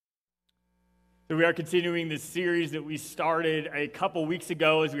So we are continuing this series that we started a couple weeks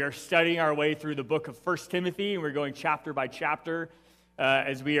ago as we are studying our way through the book of 1 Timothy, and we're going chapter by chapter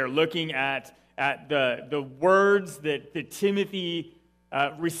as we are looking at the words that Timothy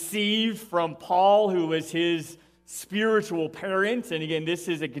received from Paul, who was his spiritual parent. And again, this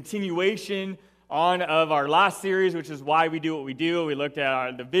is a continuation of our last series, which is why we do what we do. We looked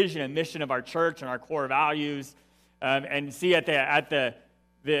at the vision and mission of our church and our core values, and see at the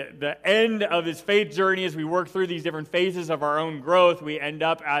end of his faith journey, as we work through these different phases of our own growth, we end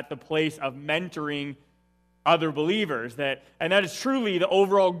up at the place of mentoring other believers. And that is truly the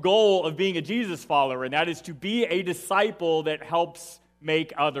overall goal of being a Jesus follower, and that is to be a disciple that helps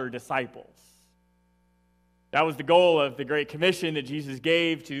make other disciples. That was the goal of the Great Commission that Jesus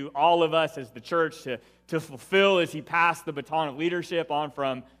gave to all of us as the church to fulfill as he passed the baton of leadership on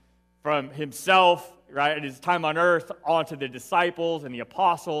from himself, right, at his time on earth, onto the disciples and the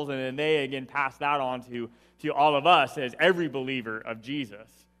apostles, and then they again passed that on to all of us as every believer of Jesus.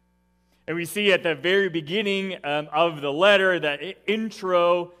 And we see at the very beginning of the letter, the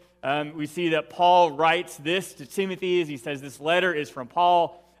intro, we see that Paul writes this to Timothy as he says, "This letter is from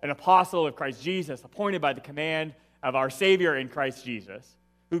Paul, an apostle of Christ Jesus, appointed by the command of our Savior in Christ Jesus,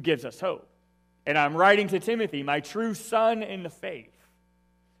 who gives us hope. And I'm writing to Timothy, my true son in the faith.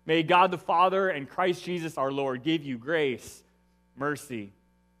 May God the Father and Christ Jesus our Lord give you grace, mercy,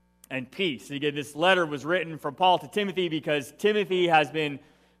 and peace." And again, this letter was written from Paul to Timothy because Timothy has been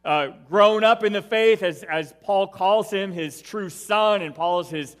grown up in the faith, as Paul calls him, his true son, and Paul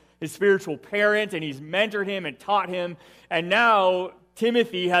is his spiritual parent, and he's mentored him and taught him. And now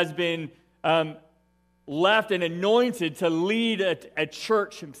Timothy has been left and anointed to lead a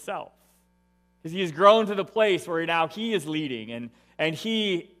church himself, because he has grown to the place where now he is leading, and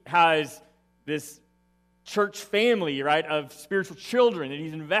he has this church family, right, of spiritual children that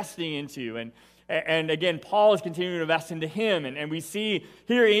he's investing into. And again, Paul is continuing to invest into him. And we see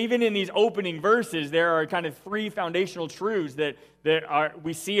here, even in these opening verses, there are kind of three foundational truths that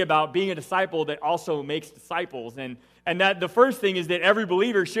we see about being a disciple that also makes disciples. And that the first thing is that every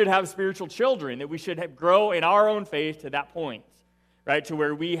believer should have spiritual children, that we should grow in our own faith to that point, right, to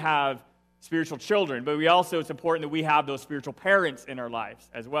where we have spiritual children. But it's important that we have those spiritual parents in our lives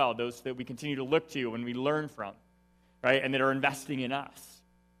as well, those that we continue to look to and we learn from, right, and that are investing in us.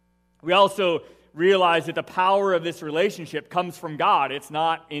 We also realize that the power of this relationship comes from God. It's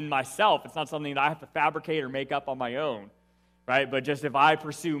not in myself. It's not something that I have to fabricate or make up on my own, right? But just if I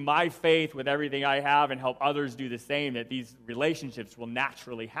pursue my faith with everything I have and help others do the same, that these relationships will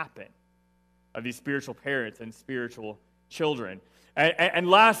naturally happen of these spiritual parents and spiritual children. And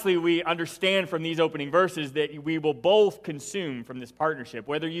lastly, we understand from these opening verses that we will both consume from this partnership.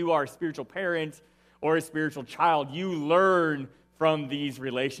 Whether you are a spiritual parent or a spiritual child, you learn from these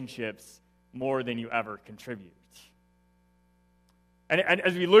relationships more than you ever contribute. And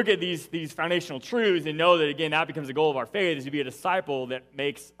as we look at these foundational truths and know that, again, that becomes the goal of our faith, is to be a disciple that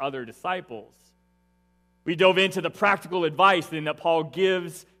makes other disciples, we dove into the practical advice then that Paul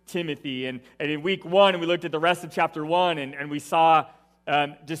gives Timothy. And in week 1, we looked at the rest of chapter 1, and we saw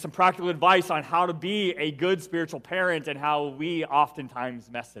just some practical advice on how to be a good spiritual parent and how we oftentimes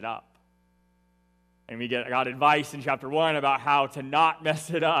mess it up. And we got advice in chapter 1 about how to not mess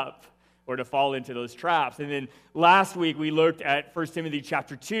it up or to fall into those traps. And then last week we looked at 1 Timothy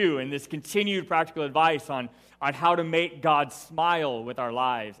chapter 2 and this continued practical advice on how to make God smile with our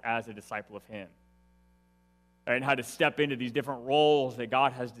lives as a disciple of him, and how to step into these different roles that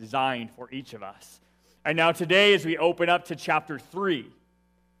God has designed for each of us. And now today, as we open up to chapter 3,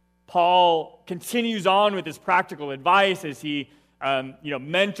 Paul continues on with this practical advice as he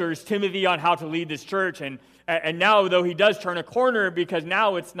mentors Timothy on how to lead this church. And now, though, he does turn a corner, because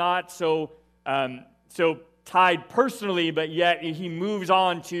now it's not so tied personally, but yet he moves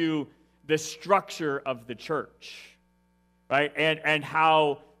on to the structure of the church, right? And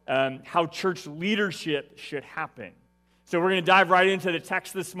how church leadership should happen. So we're going to dive right into the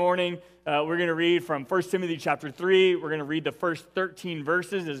text this morning. We're going to read from 1 Timothy chapter 3. We're going to read the first 13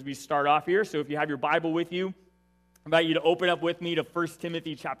 verses as we start off here. So if you have your Bible with you, I invite you to open up with me to 1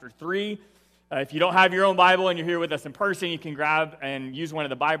 Timothy chapter 3. If you don't have your own Bible and you're here with us in person, you can grab and use one of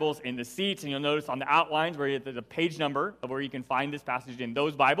the Bibles in the seats, and you'll notice on the outlines where there's a page number of where you can find this passage in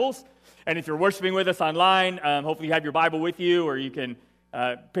those Bibles. And if you're worshiping with us online, hopefully you have your Bible with you, or you can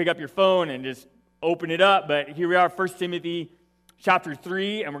pick up your phone and just open it up. But here we are, 1 Timothy chapter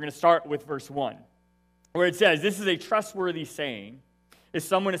 3, and we're going to start with verse 1, where it says, "This is a trustworthy saying. If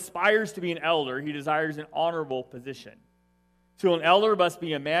someone aspires to be an elder, he desires an honorable position. So an elder must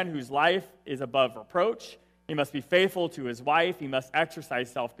be a man whose life is above reproach. He must be faithful to his wife. He must exercise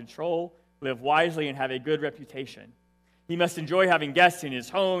self-control, live wisely, and have a good reputation. He must enjoy having guests in his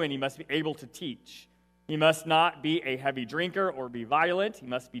home, and he must be able to teach. He must not be a heavy drinker or be violent. He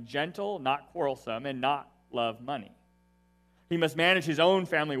must be gentle, not quarrelsome, and not love money. He must manage his own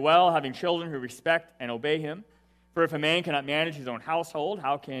family well, having children who respect and obey him. For if a man cannot manage his own household,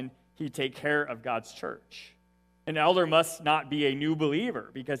 how can he take care of God's church? An elder must not be a new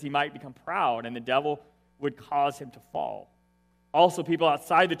believer, because he might become proud, and the devil would cause him to fall. Also, people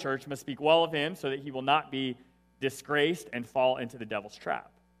outside the church must speak well of him, so that he will not be disgraced and fall into the devil's trap.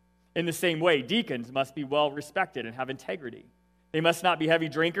 In the same way, deacons must be well respected and have integrity. They must not be heavy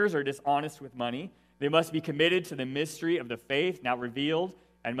drinkers or dishonest with money. They must be committed to the mystery of the faith now revealed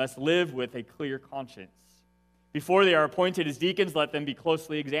and must live with a clear conscience. Before they are appointed as deacons, let them be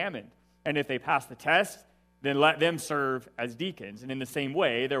closely examined. And if they pass the test, then let them serve as deacons. And in the same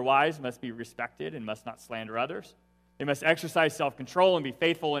way, their wives must be respected and must not slander others. They must exercise self-control and be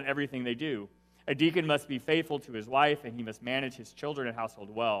faithful in everything they do. A deacon must be faithful to his wife, and he must manage his children and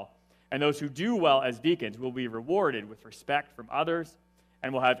household well. And those who do well as deacons will be rewarded with respect from others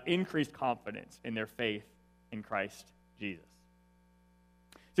and will have increased confidence in their faith in Christ Jesus.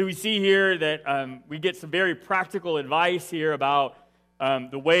 So we see here that we get some very practical advice here about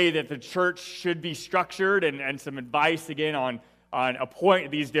the way that the church should be structured, and some advice again on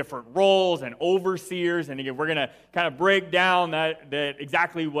appoint these different roles and overseers. And again, we're going to kind of break down that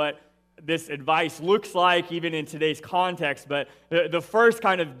exactly what this advice looks like even in today's context. But the first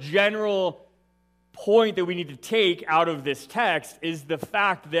kind of general point that we need to take out of this text is the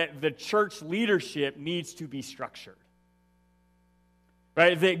fact that the church leadership needs to be structured.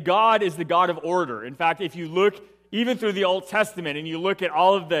 Right? That God is the God of order. In fact, if you look even through the Old Testament and you look at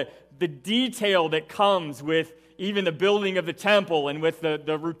all of the detail that comes with even the building of the temple and with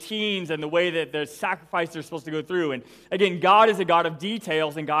the routines and the way that the sacrifices are supposed to go through. And again, God is a God of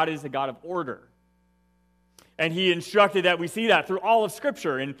details and God is a God of order. And he instructed that we see that through all of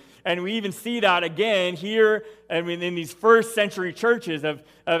Scripture. And we even see that again here in these first century churches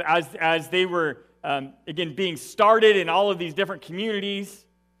as they were, again, being started in all of these different communities,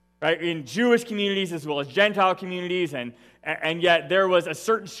 right, in Jewish communities as well as Gentile communities. And yet there was a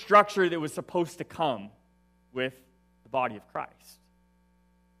certain structure that was supposed to come with the body of Christ.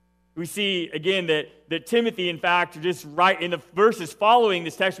 We see, again, that Timothy, in fact, just right in the verses following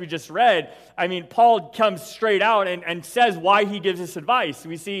this text we just read, I mean, Paul comes straight out and says why he gives this advice.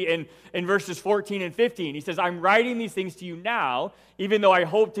 We see in verses 14 and 15, he says, I'm writing these things to you now, even though I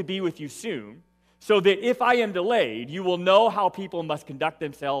hope to be with you soon, so that if I am delayed, you will know how people must conduct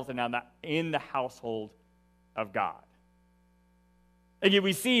themselves in the household of God. Again,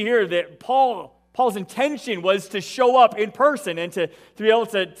 we see here that Paul's intention was to show up in person and to be able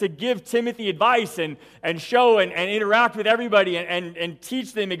to give Timothy advice and show and interact with everybody and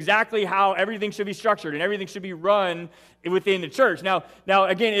teach them exactly how everything should be structured and everything should be run within the church. Now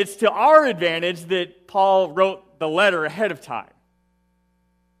again, it's to our advantage that Paul wrote the letter ahead of time.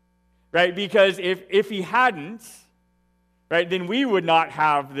 Right? Because if he hadn't, right, then we would not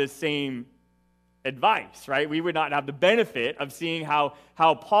have the same advice, right? We would not have the benefit of seeing how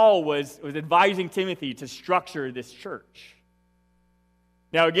Paul was advising Timothy to structure this church.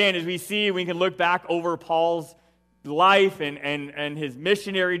 Now, again, as we see, we can look back over Paul's life and his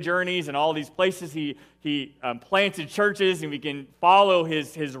missionary journeys and all these places he planted churches, and we can follow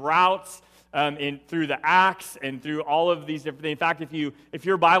his routes through the Acts and through all of these different things. In fact, if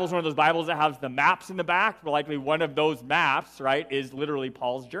your Bible is one of those Bibles that has the maps in the back, likely one of those maps, right, is literally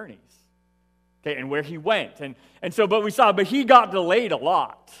Paul's journeys. Okay, and where he went. But he got delayed a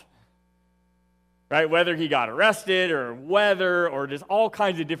lot. Right? Whether he got arrested or just all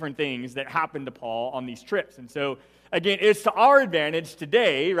kinds of different things that happened to Paul on these trips. And so, again, it's to our advantage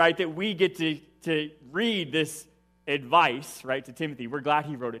today, right, that we get to read this advice, right, to Timothy. We're glad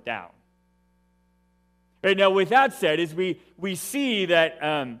he wrote it down. Right, now, with that said, is we see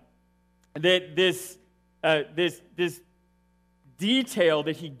that this detail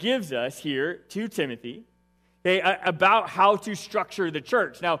that he gives us here to Timothy, okay, about how to structure the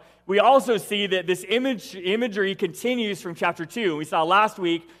church. Now, we also see that this imagery continues from chapter 2. We saw last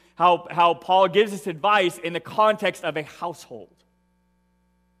week how Paul gives us advice in the context of a household.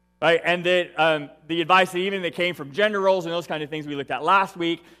 Right? And that the advice that came from gender roles and those kind of things we looked at last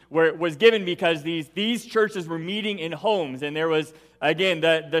week was given because these churches were meeting in homes. And there was, again,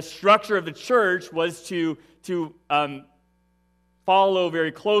 the structure of the church was to follow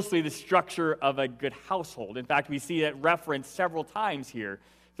very closely the structure of a good household. In fact, we see that referenced several times here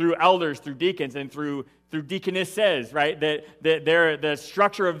through elders, through deacons, and through deaconesses, right? That the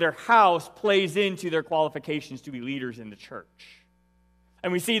structure of their house plays into their qualifications to be leaders in the church.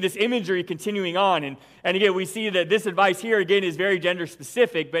 And we see this imagery continuing on. And again, we see that this advice here, again, is very gender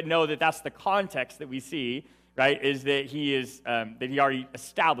specific, but know that that's the context that we see, right, is that he already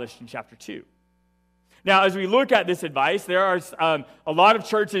established in chapter 2. Now, as we look at this advice, there are a lot of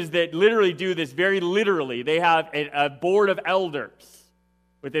churches that literally do this very literally. They have a board of elders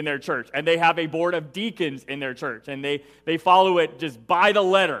within their church, and they have a board of deacons in their church, and they follow it just by the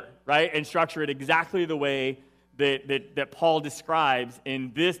letter, right, and structure it exactly the way that Paul describes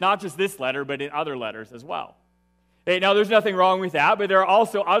in this, not just this letter, but in other letters as well. Hey, now, there's nothing wrong with that, but there are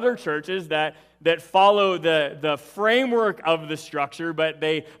also other churches that follow the framework of the structure, but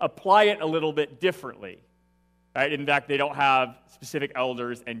they apply it a little bit differently. Right? In fact, they don't have specific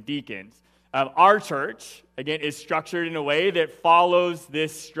elders and deacons. Our church, again, is structured in a way that follows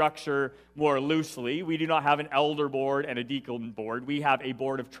this structure more loosely. We do not have an elder board and a deacon board. We have a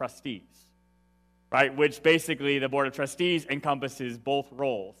board of trustees, right? Which basically the board of trustees encompasses both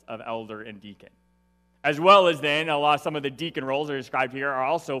roles of elder and deacon. As well as then, some of the deacon roles that are described here are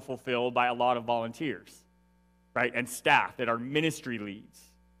also fulfilled by a lot of volunteers, right, and staff that are ministry leads,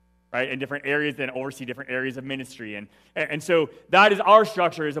 right, in different areas that oversee different areas of ministry. And so that is our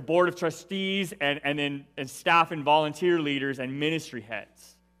structure, is a board of trustees and staff and volunteer leaders and ministry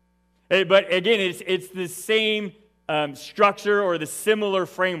heads. But again, it's the same structure or the similar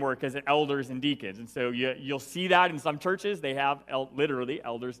framework as elders and deacons. And so you'll see that in some churches. They have literally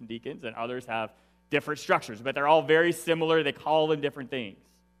elders and deacons, and others have different structures, but they're all very similar. They call them different things.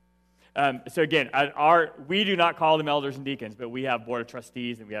 So again, we do not call them elders and deacons, but we have board of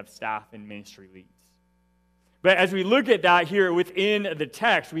trustees and we have staff and ministry leads. But as we look at that here within the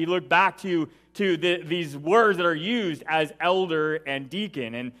text, we look back to these words that are used as elder and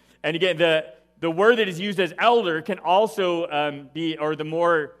deacon. And again, the word that is used as elder can also be, or the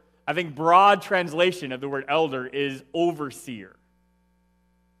more, I think, broad translation of the word elder is overseer.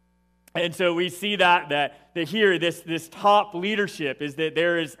 And so we see that here, this top leadership is that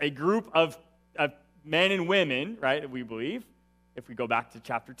there is a group of men and women, right, we believe, if we go back to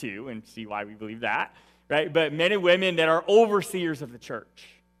chapter 2 and see why we believe that, right, but men and women that are overseers of the church.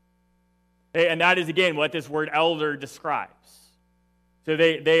 And that is, again, what this word elder describes. So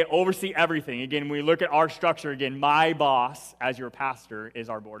they oversee everything. Again, when we look at our structure, again, my boss as your pastor is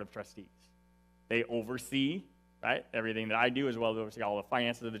our board of trustees. They oversee, right, everything that I do, as well as oversee all the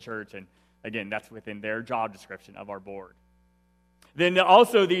finances of the church. And again, that's within their job description of our board. Then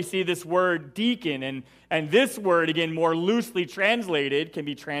also you see this word deacon, and this word, again, more loosely translated, can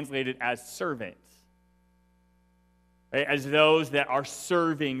be translated as servants, right, as those that are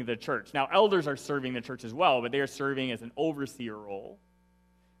serving the church. Now, elders are serving the church as well, but they are serving as an overseer role,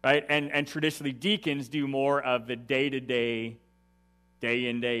 right? And traditionally, deacons do more of the day-to-day,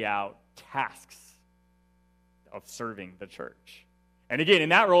 day-in, day-out tasks of serving the church. And again, in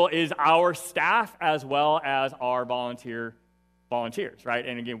that role is our staff as well as our volunteers, right?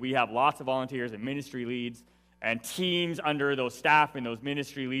 And again, we have lots of volunteers and ministry leads and teams under those staff and those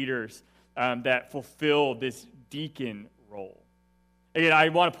ministry leaders that fulfill this deacon role. Again, I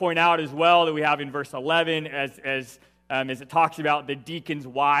want to point out as well that we have in verse 11 as it talks about the deacons'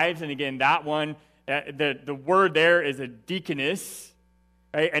 wives, and again, that one, the word there is a deaconess.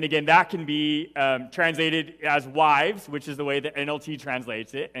 Right? And again, that can be translated as wives, which is the way that NLT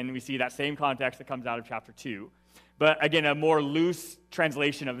translates it. And we see that same context that comes out of chapter 2. But again, a more loose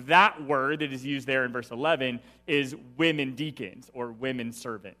translation of that word that is used there in verse 11 is women deacons or women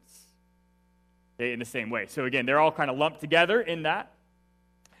servants. Okay, in the same way. So again, they're all kind of lumped together in that.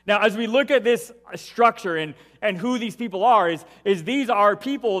 Now, as we look at this structure and who these people are, is these are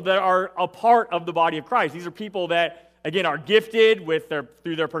people that are a part of the body of Christ. These are people that, again, are gifted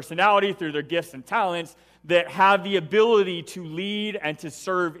through their personality, through their gifts and talents, that have the ability to lead and to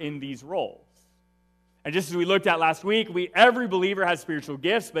serve in these roles. And just as we looked at last week, every believer has spiritual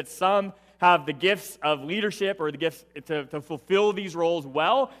gifts, but some have the gifts of leadership or the gifts to fulfill these roles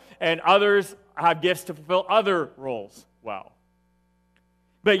well, and others have gifts to fulfill other roles well.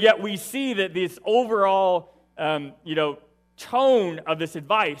 But yet we see that this overall tone of this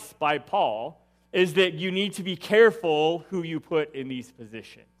advice by Paul is that you need to be careful who you put in these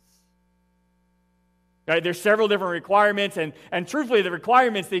positions. Right? There's several different requirements, and truthfully, the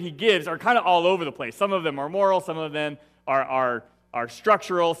requirements that he gives are kind of all over the place. Some of them are moral, some of them are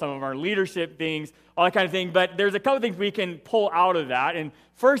structural, some of them are leadership things, all that kind of thing. But there's a couple things we can pull out of that. And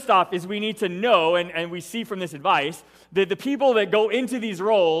first off is we need to know, and we see from this advice, that the people that go into these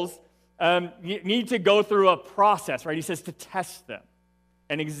roles need to go through a process, right? He says to test them.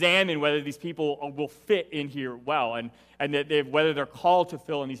 and examine whether these people will fit in here well and that whether they're called to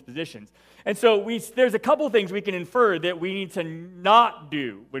fill in these positions. And so there's a couple things we can infer that we need to not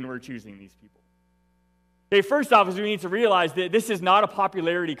do when we're choosing these people. Okay, first off is we need to realize that this is not a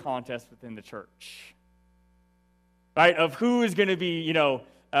popularity contest within the church, right? Of who is going to be, who's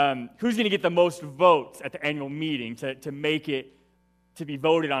going to get the most votes at the annual meeting to make it to be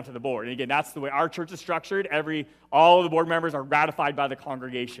voted onto the board. And again, that's the way our church is structured. All of the board members are ratified by the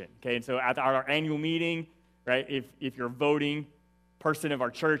congregation. Okay, and so at our annual meeting, right, if you're a voting person of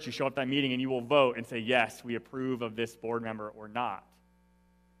our church, you show up at that meeting and you will vote and say, yes, we approve of this board member or not.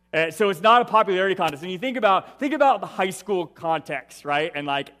 So it's not a popularity contest. And you think about the high school context, right? And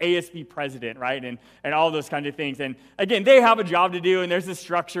like ASB president, right? And all those kinds of things. And again, they have a job to do, and there's a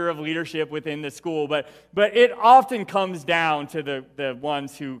structure of leadership within the school. But it often comes down to the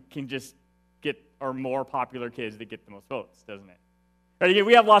ones who can just are more popular kids that get the most votes, doesn't it? Right, again,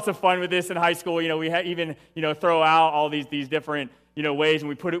 we have lots of fun with this in high school. We even throw out all these different ways,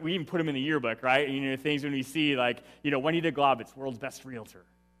 and we even put them in the yearbook, right? And, things when we see like Wendy DeGlavitz, world's best realtor.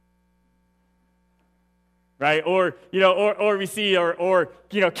 Right, or we see,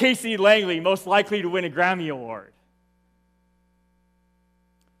 Casey Langley, most likely to win a Grammy Award.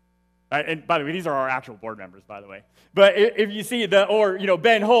 Right, and by the way, these are our actual board members, by the way. But if you see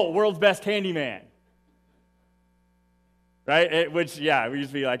Ben Holt, world's best handyman. Right, which we used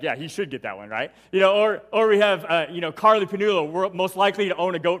to be like, he should get that one, right? Or we have Carly Panula, most likely to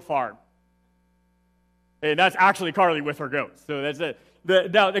own a goat farm. And that's actually Carly with her goats. So that's it.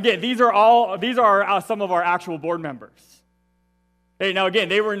 Now, again, these are some of our actual board members. Hey, now, again,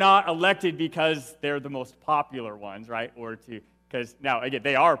 they were not elected because they're the most popular ones, right? Because now, again,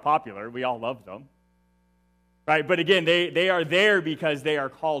 they are popular. We all love them. Right? But again, they are there because they are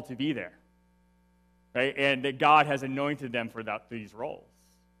called to be there. Right? And that God has anointed them for these roles.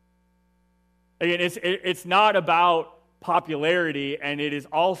 Again, it's not about popularity, and it is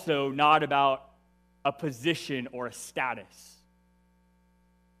also not about a position or a status.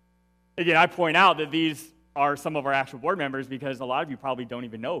 Again, I point out that these are some of our actual board members because a lot of you probably don't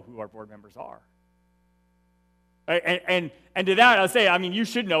even know who our board members are. Right? And to that, I'll say, you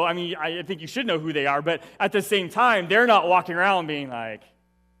should know. I think you should know who they are, but at the same time, they're not walking around being like,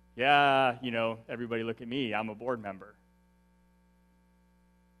 everybody look at me, I'm a board member.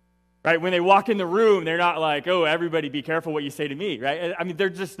 Right? When they walk in the room, they're not like, oh, everybody be careful what you say to me, right? They're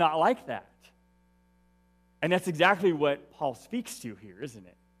just not like that. And that's exactly what Paul speaks to here, isn't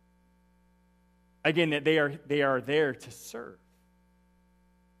it? Again, that they are there to serve.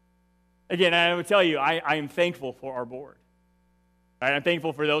 Again, I would tell you, I am thankful for our board. Right? I'm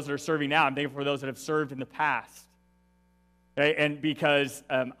thankful for those that are serving now. I'm thankful for those that have served in the past. Right? And because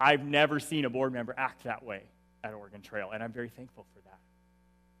I've never seen a board member act that way at Oregon Trail, and I'm very thankful for that.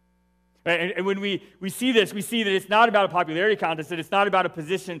 Right? And when we see this, we see that it's not about a popularity contest, that it's not about a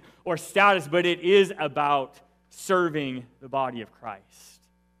position or status, but it is about serving the body of Christ.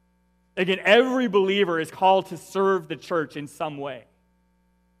 Again, every believer is called to serve the church in some way,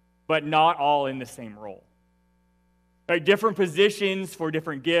 but not all in the same role. Right? Different positions for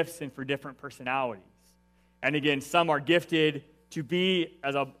different gifts and for different personalities. And again, some are gifted to be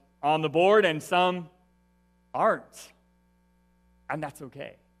on the board and some aren't. And that's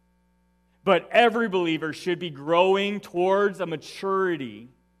okay. But every believer should be growing towards a maturity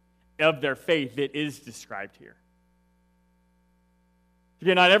of their faith that is described here.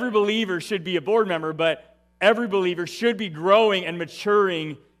 Again, not every believer should be a board member, but every believer should be growing and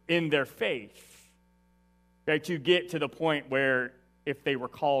maturing in their faith, okay, to get to the point where if they were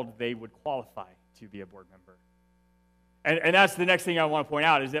called, they would qualify to be a board member. And that's the next thing I want to point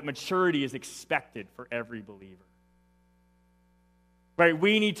out, is that maturity is expected for every believer. Right?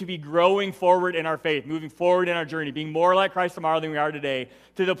 We need to be growing forward in our faith, moving forward in our journey, being more like Christ tomorrow than we are today,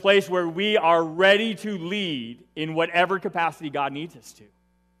 to the place where we are ready to lead in whatever capacity God needs us to.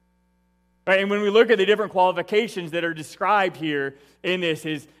 Right? And when we look at the different qualifications that are described here in this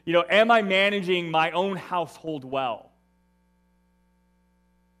is, am I managing my own household well?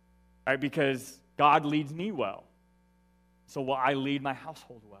 Right? Because God leads me well. So will I lead my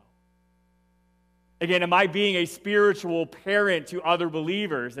household well? Again, am I being a spiritual parent to other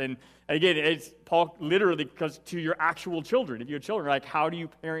believers? And again, it's Paul literally because to your actual children. If you have children, like how do you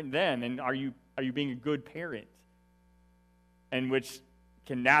parent them? And are you being a good parent? And which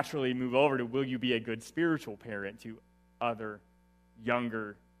can naturally move over to will you be a good spiritual parent to other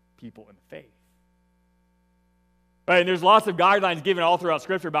younger people in the faith? Right, and there's lots of guidelines given all throughout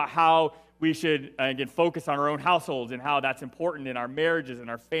Scripture about how we should, again, focus on our own households and how that's important in our marriages and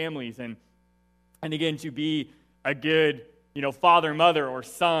our families. And again, to be a good father, mother, or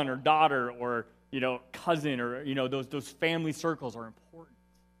son, or daughter, or, cousin, or, those family circles are important.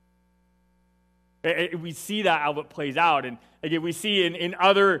 We see that how it plays out. And again, we see in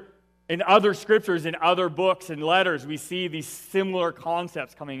other scriptures, in other books and letters, we see these similar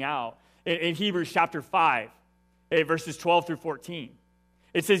concepts coming out. In Hebrews chapter 5, verses 12 through 14.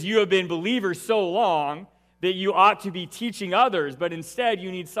 It says, "You have been believers so long that you ought to be teaching others, but instead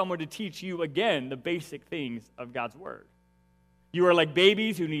you need someone to teach you again the basic things of God's word. You are like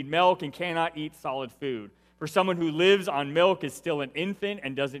babies who need milk and cannot eat solid food. For someone who lives on milk is still an infant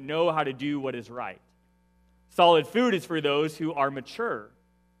and doesn't know how to do what is right. Solid food is for those who are mature,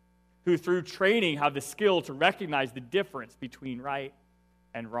 who through training have the skill to recognize the difference between right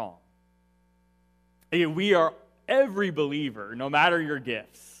and wrong." Every believer, no matter your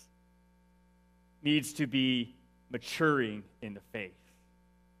gifts, needs to be maturing in the faith.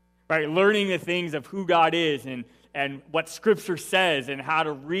 Right? Learning the things of who God is and what Scripture says and how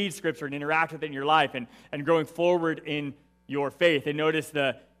to read Scripture and interact with it in your life and growing forward in your faith. And notice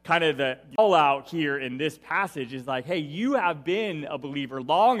the call out here in this passage is like, hey, you have been a believer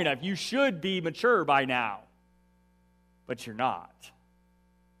long enough. You should be mature by now. But you're not.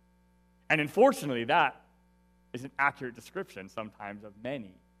 And unfortunately, that is an accurate description sometimes of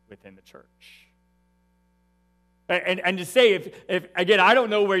many within the church. And to say, if again, I don't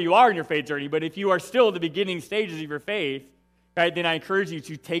know where you are in your faith journey, but if you are still at the beginning stages of your faith, right, then I encourage you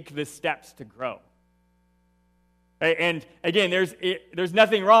to take the steps to grow. Right? And again, there's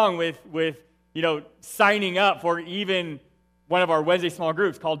nothing wrong with signing up for even one of our Wednesday small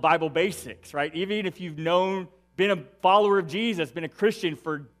groups called Bible Basics, right? Even if you've been a follower of Jesus, been a Christian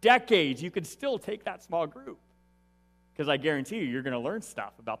for decades, you could still take that small group. Because I guarantee you're going to learn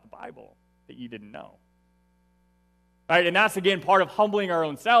stuff about the Bible that you didn't know. Right? And that's, again, part of humbling our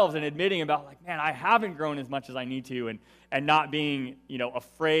own selves and admitting about, like, man, I haven't grown as much as I need to, and not being,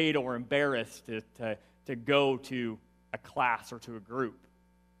 afraid or embarrassed to go to a class or to a group,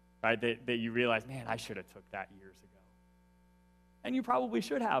 right? That you realize, man, I should have took that years ago. And you probably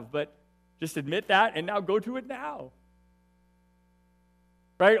should have, but just admit that and now go to it now.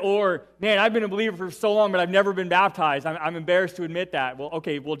 Right? Or, man, I've been a believer for so long, but I've never been baptized. I'm embarrassed to admit that. Well,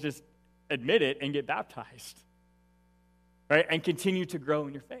 okay, we'll just admit it and get baptized. Right? And continue to grow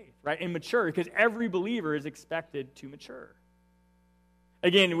in your faith, right? And mature, because every believer is expected to mature.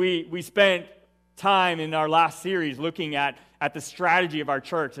 Again, we spent time in our last series looking at the strategy of our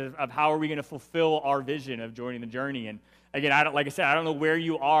church, of how are we going to fulfill our vision of joining the journey. And again, like I said, I don't know where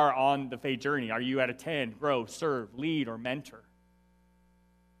you are on the faith journey. Are you at attend, grow, serve, lead, or mentor?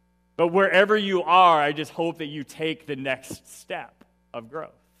 But wherever you are, I just hope that you take the next step of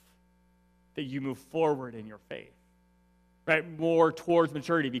growth, that you move forward in your faith, right? More towards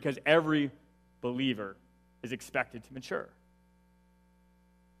maturity, because every believer is expected to mature.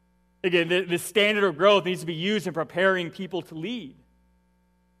 Again, the standard of growth needs to be used in preparing people to lead.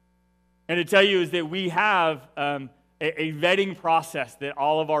 And to tell you is that we have a vetting process that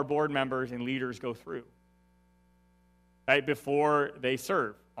all of our board members and leaders go through, right, before they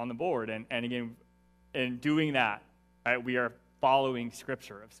serve on the board. And again, in doing that, right, we are following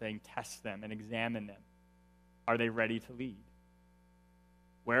Scripture of saying test them and examine them. Are they ready to lead?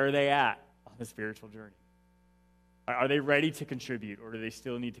 Where are they at on the spiritual journey? Are they ready to contribute, or do they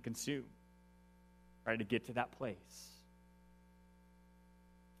still need to consume, right, to get to that place?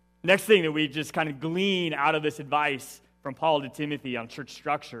 Next thing that we just kind of glean out of this advice from Paul to Timothy on church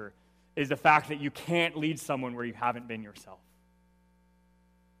structure is the fact that you can't lead someone where you haven't been yourself.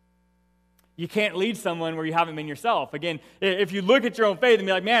 You can't lead someone where you haven't been yourself. Again, if you look at your own faith and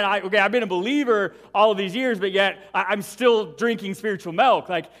be like, man, I've been a believer all of these years, but yet I'm still drinking spiritual milk.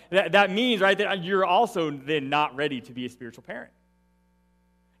 Like that means, right, that you're also then not ready to be a spiritual parent.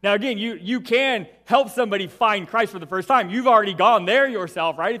 Now, again, you can help somebody find Christ for the first time. You've already gone there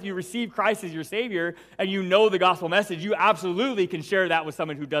yourself, right? If you receive Christ as your Savior and you know the gospel message, you absolutely can share that with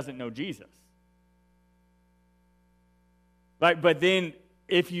someone who doesn't know Jesus. Right? But then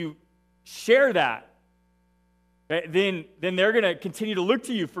if you share that, right, then they're going to continue to look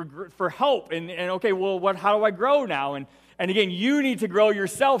to you for help. And okay, well, how do I grow now? And again, you need to grow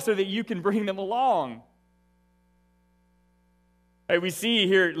yourself so that you can bring them along. Right, we see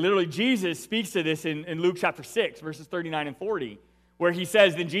here, literally, Jesus speaks to this in Luke chapter 6, verses 39 and 40, where he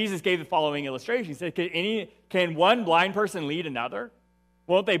says, then Jesus gave the following illustration. He said, can one blind person lead another?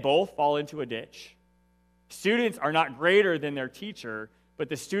 Won't they both fall into a ditch? Students are not greater than their teacher, but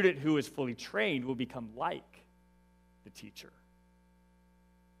the student who is fully trained will become like the teacher.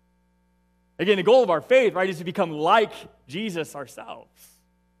 Again, the goal of our faith, right, is to become like Jesus ourselves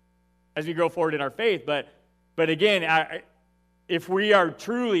as we grow forward in our faith. But again, if we are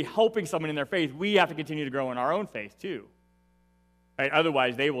truly helping someone in their faith, we have to continue to grow in our own faith too. Right?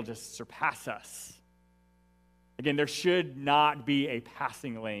 Otherwise, they will just surpass us. Again, there should not be a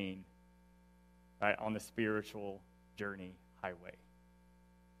passing lane, right, on the spiritual journey highway.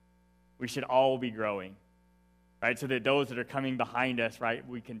 We should all be growing, right, so that those that are coming behind us, right,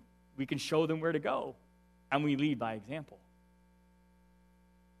 we can show them where to go, and we lead by example.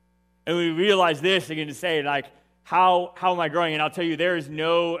 And we realize this, again, to say, like, how am I growing? And I'll tell you, there is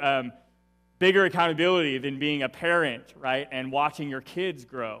no bigger accountability than being a parent, right, and watching your kids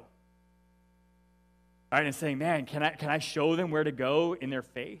grow. Right, and saying, man, can I show them where to go in their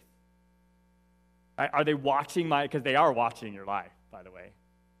faith? Right, are they watching because they are watching your life, by the way.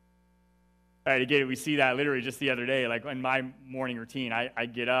 Right, again, we see that literally just the other day, like in my morning routine, I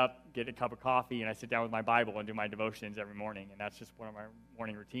get up, get a cup of coffee, and I sit down with my Bible and do my devotions every morning, and that's just one of my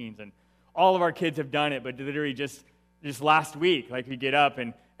morning routines. And all of our kids have done it, but literally just last week, like we get up,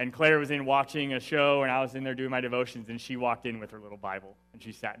 and Claire was in watching a show, and I was in there doing my devotions, and she walked in with her little Bible, and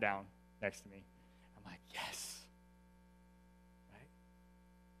she sat down next to me. Yes. Right?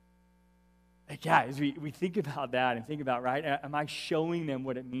 Like, yeah, as we think about that and think about, right, am I showing them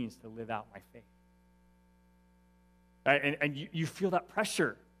what it means to live out my faith? Right? And you feel that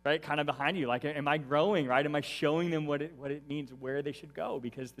pressure, right, kind of behind you. Like, am I growing, right? Am I showing them what it means, where they should go?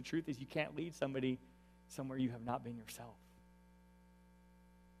 Because the truth is you can't lead somebody somewhere you have not been yourself.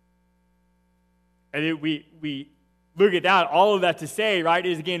 And we look at that, all of that to say, right,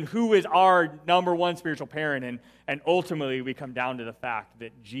 is again, who is our number one spiritual parent? And ultimately, we come down to the fact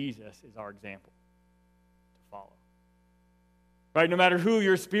that Jesus is our example to follow. Right, no matter who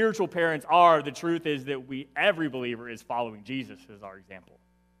your spiritual parents are, the truth is that every believer is following Jesus as our example.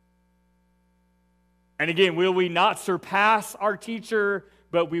 And again, will we not surpass our teacher,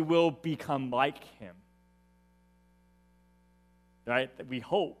 but we will become like him? Right, we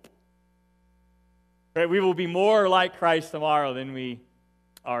hope. Right, we will be more like Christ tomorrow than we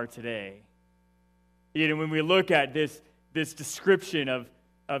are today. And when we look at this description of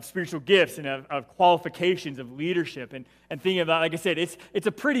spiritual gifts and of qualifications of leadership and thinking about, like I said, it's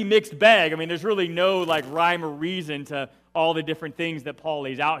a pretty mixed bag. I mean, there's really no like rhyme or reason to all the different things that Paul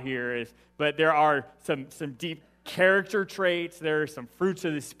lays out here. But there are some deep character traits. There are some fruits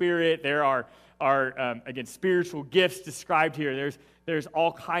of the Spirit. There are again, spiritual gifts described here. There's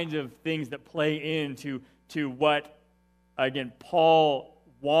all kinds of things that play into what, again, Paul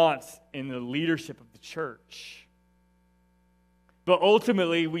wants in the leadership of the church. But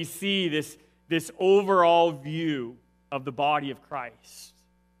ultimately, we see this overall view of the body of Christ.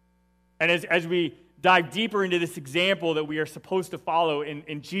 And as we dive deeper into this example that we are supposed to follow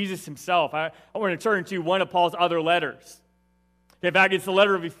in Jesus himself, I want to turn to one of Paul's other letters. In fact, it's the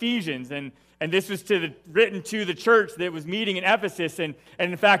letter of Ephesians, and this was written to the church that was meeting in Ephesus, and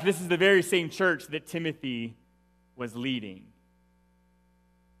in fact, this is the very same church that Timothy was leading.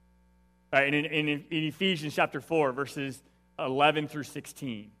 Right, in Ephesians chapter 4, verses 11 through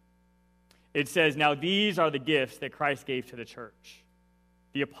 16, it says, "Now these are the gifts that Christ gave to the church,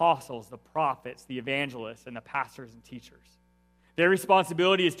 the apostles, the prophets, the evangelists, and the pastors and teachers. Their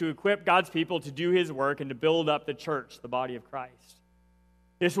responsibility is to equip God's people to do his work and to build up the church, the body of Christ.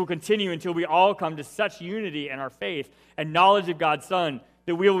 This will continue until we all come to such unity in our faith and knowledge of God's Son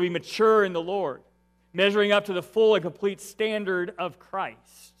that we will be mature in the Lord, measuring up to the full and complete standard of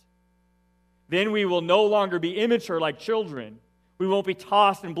Christ. Then we will no longer be immature like children. We won't be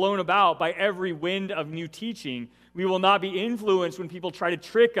tossed and blown about by every wind of new teaching. We will not be influenced when people try to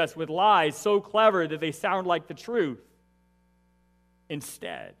trick us with lies so clever that they sound like the truth.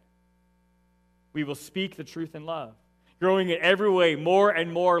 Instead, we will speak the truth in love, growing in every way more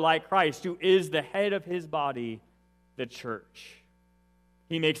and more like Christ, who is the head of his body, the church.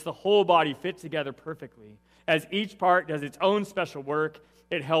 He makes the whole body fit together perfectly. As each part does its own special work,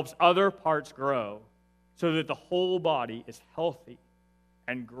 it helps other parts grow so that the whole body is healthy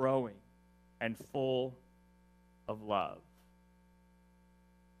and growing and full of love."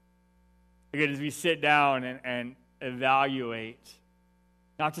 Again, as we sit down and evaluate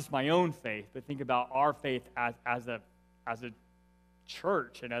not just my own faith, but think about our faith as a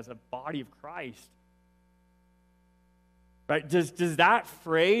church and as a body of Christ. Right? Does that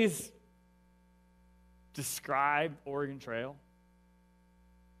phrase describe Oregon Trail?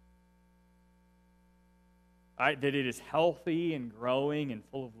 Right? That it is healthy and growing and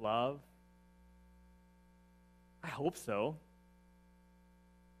full of love? I hope so.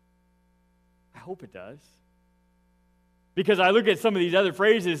 I hope it does. Because I look at some of these other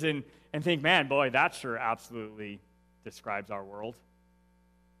phrases and think, man, boy, that sure absolutely describes our world.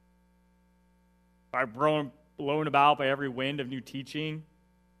 Our growing blown about by every wind of new teaching,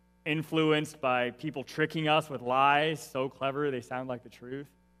 influenced by people tricking us with lies so clever they sound like the truth.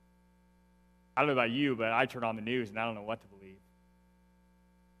 I don't know about you, but I turn on the news and I don't know what to believe.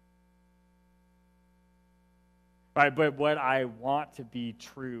 Right, but what I want to be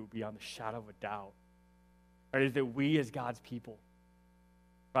true beyond the shadow of a doubt, right, is that we as God's people,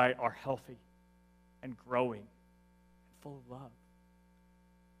 right, are healthy and growing and full of love.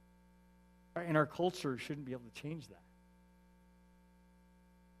 Right, and our culture shouldn't be able to change that.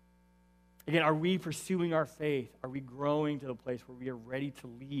 Again, are we pursuing our faith? Are we growing to the place where we are ready to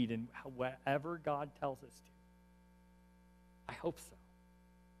lead in whatever God tells us to? I hope so.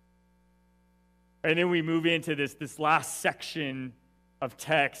 And then we move into this last section of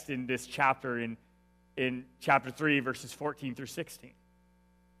text in this chapter, in chapter 3, verses 14 through 16.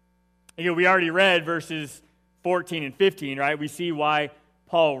 We already read verses 14 and 15, right? We see why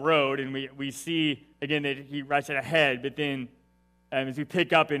Paul wrote, and we see, again, that he writes it ahead. But then as we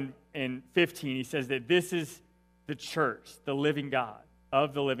pick up in 15, he says that this is the church, the living God,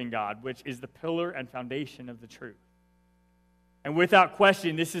 of the living God, which is the pillar and foundation of the truth. And without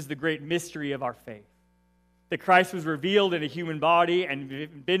question, this is the great mystery of our faith. That Christ was revealed in a human body and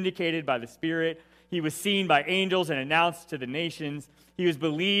vindicated by the Spirit. He was seen by angels and announced to the nations. He was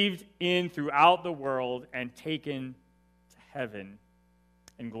believed in throughout the world and taken to heaven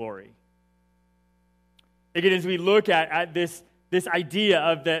in glory. Again, as we look at this idea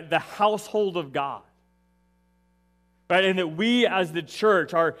of the household of God, right, and that we as the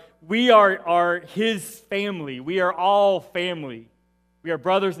church are his family. We are all family. We are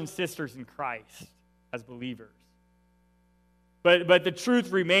brothers and sisters in Christ as believers. But the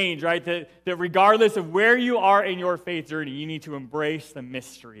truth remains, right, that regardless of where you are in your faith journey, you need to embrace the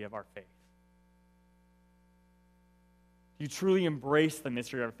mystery of our faith. You truly embrace the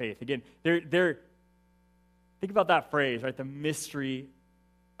mystery of our faith. Again, think about that phrase, right, the mystery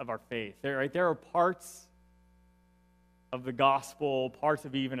of our faith. There are parts of the gospel, parts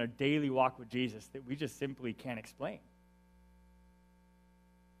of even a daily walk with Jesus that we just simply can't explain.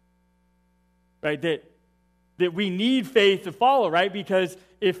 Right? That we need faith to follow, right? Because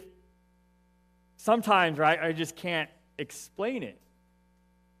if sometimes, right, I just can't explain it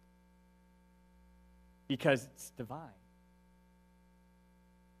because it's divine.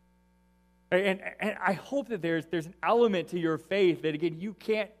 Right? And I hope that there's an element to your faith that, again, you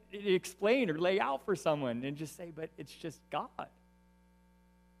can't explain or lay out for someone and just say, but it's just God.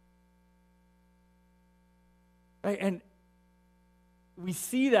 Right? And we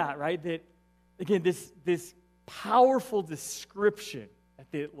see that, right? That, again, this powerful description at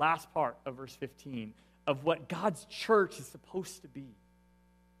the last part of verse 15 of what God's church is supposed to be.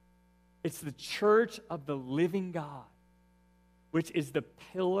 It's the church of the living God, which is the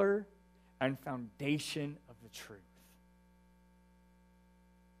pillar and foundation of the truth.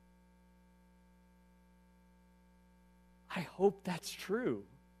 I hope that's true.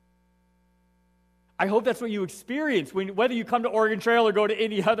 I hope that's what you experience. Whether you come to Oregon Trail or go to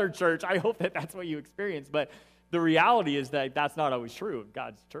any other church, I hope that that's what you experience. But the reality is that that's not always true of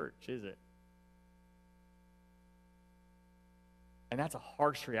God's church, is it? And that's a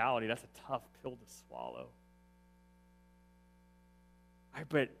harsh reality. That's a tough pill to swallow.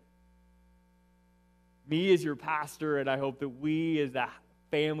 But me as your pastor, and I hope that we as the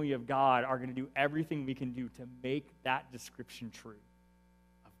family of God are going to do everything we can do to make that description true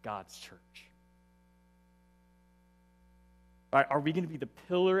of God's church. Right? Are we going to be the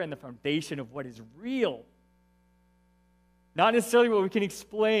pillar and the foundation of what is real? Not necessarily what we can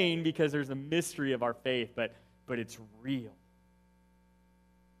explain because there's a mystery of our faith, but it's real.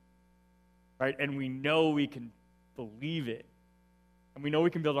 Right? And we know we can believe it. And we know we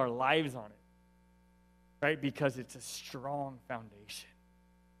can build our lives on it. Right? Because it's a strong foundation.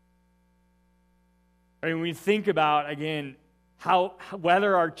 Right? When we think about, again,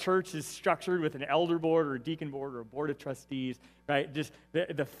 whether our church is structured with an elder board or a deacon board or a board of trustees, right? Just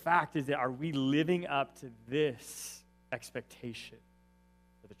the fact is that are we living up to this expectation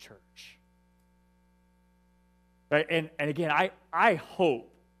for the church? Right? And again, I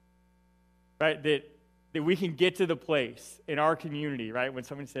hope, right, that we can get to the place in our community, right, when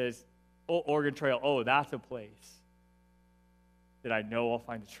someone says, oh, Oregon Trail, oh, that's a place that I know I'll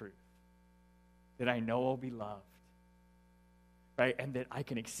find the truth, that I know I'll be loved. Right? And that I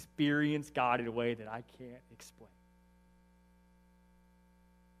can experience God in a way that I can't explain.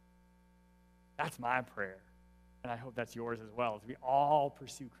 That's my prayer. And I hope that's yours as well, as we all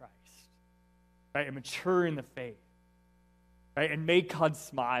pursue Christ. Right? And mature in the faith. Right? And make God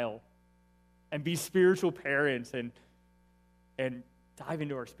smile. And be spiritual parents and dive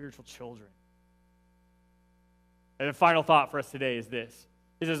into our spiritual children. And the final thought for us today is this,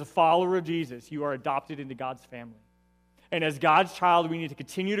 is as a follower of Jesus, you are adopted into God's family. And as God's child, we need to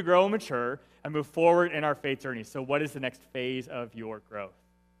continue to grow and mature and move forward in our faith journey. So what is the next phase of your growth?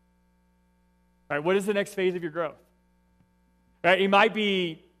 All right, what is the next phase of your growth? Right, it might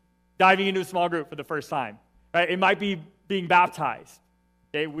be diving into a small group for the first time. Right, it might be being baptized.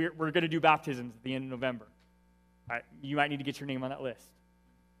 Okay, we're going to do baptisms at the end of November. All right, you might need to get your name on that list.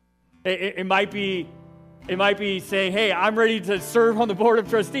 It might be saying, hey, I'm ready to serve on the board of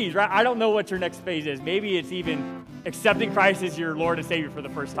trustees, right? I don't know what your next phase is. Maybe it's even accepting Christ as your Lord and Savior for the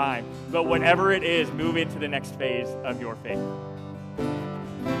first time. But whatever it is, move into the next phase of your faith.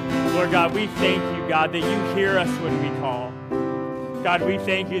 Lord God, we thank you, God, that you hear us when we call. God, we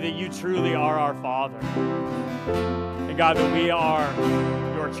thank you that you truly are our Father. And God, that we are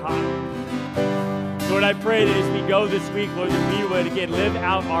your child. Lord, I pray that as we go this week, Lord, that we would again live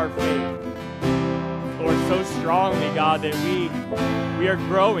out our faith. Lord, so strongly, God, that we are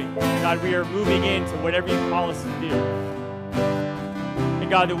growing. God, we are moving into whatever you call us to do. And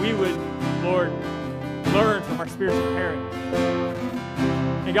God, that we would, Lord, learn from our spiritual parents.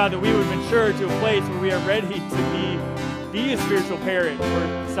 And God, that we would mature to a place where we are ready to be a spiritual parent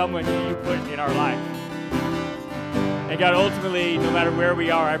for someone who you put in our life. And God, ultimately, no matter where we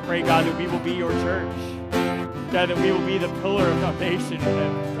are, I pray, God, that we will be your church. God, that we will be the pillar of foundation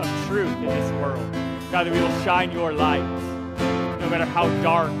of truth in this world. God, that we will shine your light, no matter how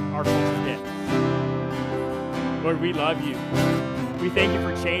dark our culture gets. Lord, we love you. We thank you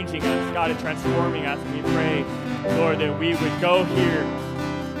for changing us, God, and transforming us. And we pray, Lord, that we would go here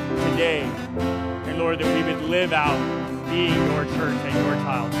today, and Lord, that we would live out being your church and your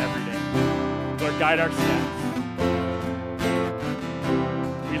child every day. Lord, guide our steps.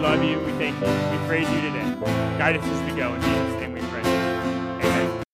 We love you. We thank you. We praise you today. Guide us as we go in Jesus' name.